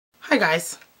Hi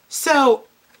guys. So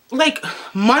like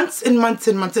months and months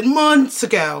and months and months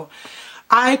ago,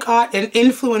 I got an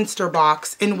Influenster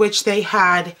box in which they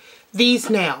had these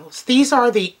nails. These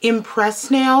are the Impress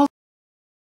nails.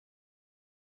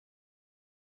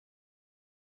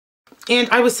 And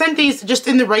I was sent these just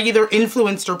in the regular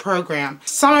Influenster program.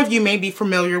 Some of you may be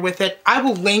familiar with it. I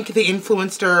will link the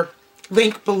Influencer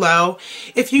link below.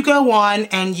 If you go on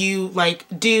and you like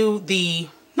do the,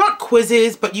 not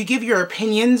quizzes, but you give your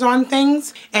opinions on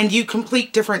things and you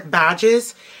complete different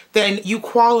badges, then you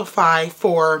qualify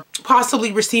for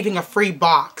possibly receiving a free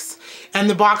box. And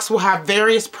the box will have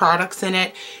various products in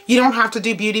it. You don't have to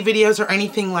do beauty videos or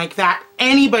anything like that.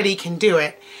 Anybody can do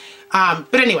it.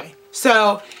 But anyway,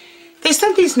 so they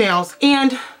sent these nails,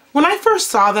 and when I first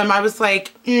saw them, I was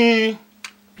like,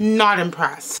 not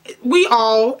impressed. We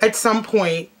all, at some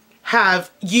point,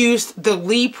 have used the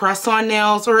Lee press-on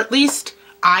nails, or at least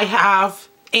I have,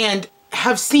 and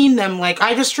have seen them. Like,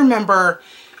 I just remember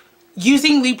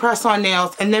using Lee press-on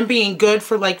nails and them being good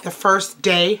for like the first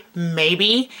day,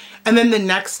 maybe, and then the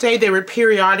next day they would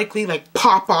periodically like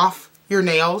pop off your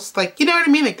nails. Like, you know what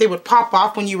I mean? Like, they would pop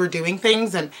off when you were doing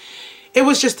things, and it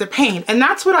was just a pain. And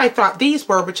that's what I thought these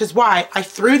were, which is why I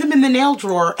threw them in the nail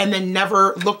drawer and then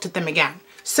never looked at them again.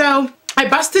 So I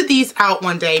busted these out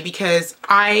one day because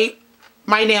my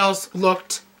nails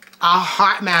looked a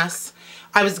hot mess.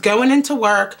 I was going into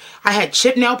work, I had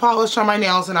chipped nail polish on my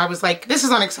nails, and I was like, this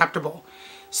is unacceptable.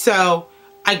 So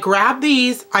I grabbed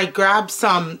these, I grabbed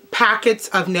some packets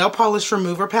of nail polish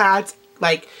remover pads,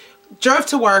 like drove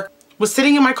to work, was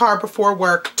sitting in my car before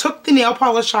work, took the nail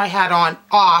polish I had on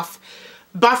off,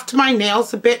 buffed my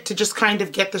nails a bit to just kind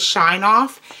of get the shine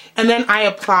off, and then I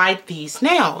applied these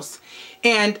nails.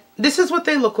 And this is what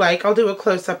they look like. I'll do a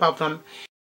close-up of them.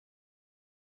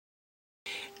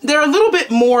 They're a little bit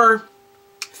more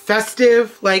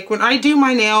festive. Like, when I do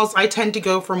my nails, I tend to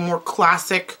go for more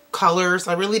classic colors.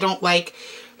 I really don't like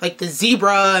the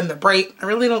zebra and the bright. I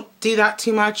really don't do that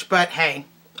too much, but hey,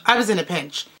 I was in a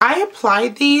pinch. I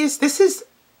applied these. This is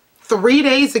 3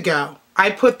 days ago. I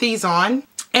put these on.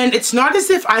 And it's not as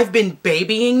if I've been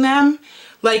babying them.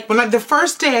 Like, the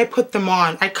first day I put them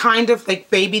on, I kind of like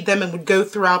babied them and would go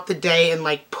throughout the day and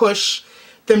like push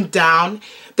them down.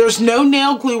 There's no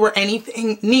nail glue or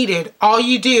anything needed. All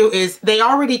you do is, they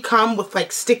already come with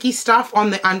like sticky stuff on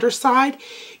the underside.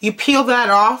 You peel that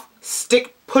off,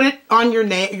 put it on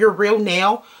your real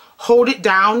nail, hold it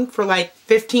down for like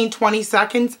 15-20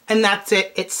 seconds, and that's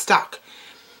it. It's stuck.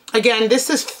 Again, this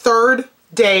is 3rd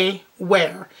day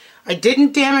wear. I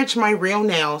didn't damage my real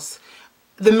nails.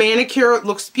 The manicure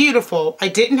looks beautiful. I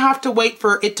didn't have to wait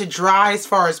for it to dry as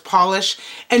far as polish,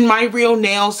 and my real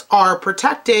nails are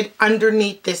protected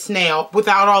underneath this nail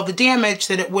without all the damage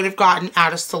that it would have gotten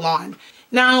at a salon.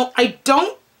 Now, I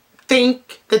don't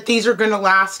think that these are going to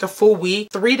last a full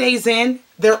week. 3 days in,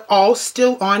 they're all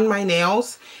still on my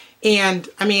nails, and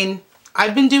I mean,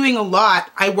 I've been doing a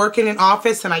lot. I work in an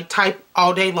office and I type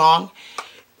all day long,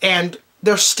 and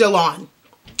they're still on.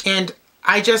 And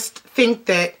I just think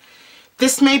that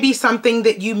this may be something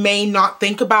that you may not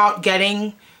think about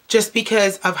getting just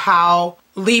because of how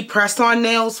Lee press-on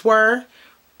nails were.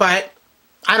 But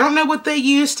I don't know what they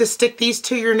used to stick these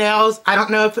to your nails. I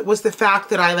don't know if it was the fact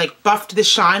that I like buffed the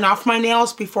shine off my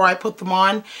nails before I put them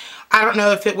on. I don't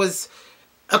know if it was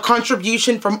a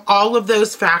contribution from all of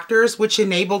those factors which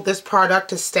enabled this product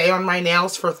to stay on my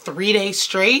nails for 3 days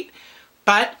straight.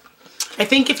 But I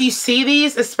think if you see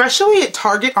these, especially at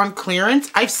Target on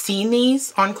clearance, I've seen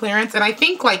these on clearance, and I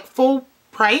think like full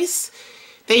price,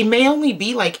 they may only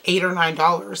be like $8 or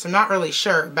 $9. I'm not really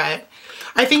sure, but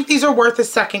I think these are worth a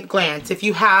second glance. If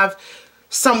you have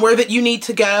somewhere that you need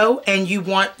to go and you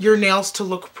want your nails to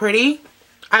look pretty,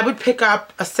 I would pick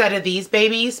up a set of these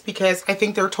babies because I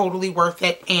think they're totally worth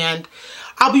it. And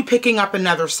I'll be picking up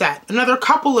another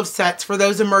couple of sets for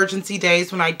those emergency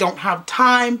days when I don't have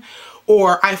time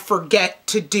or I forget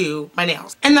to do my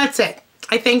nails. And that's it.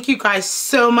 I thank you guys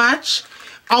so much.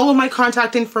 All of my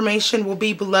contact information will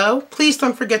be below. Please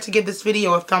don't forget to give this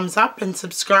video a thumbs up and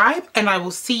subscribe, and I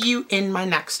will see you in my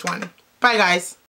next one. Bye guys.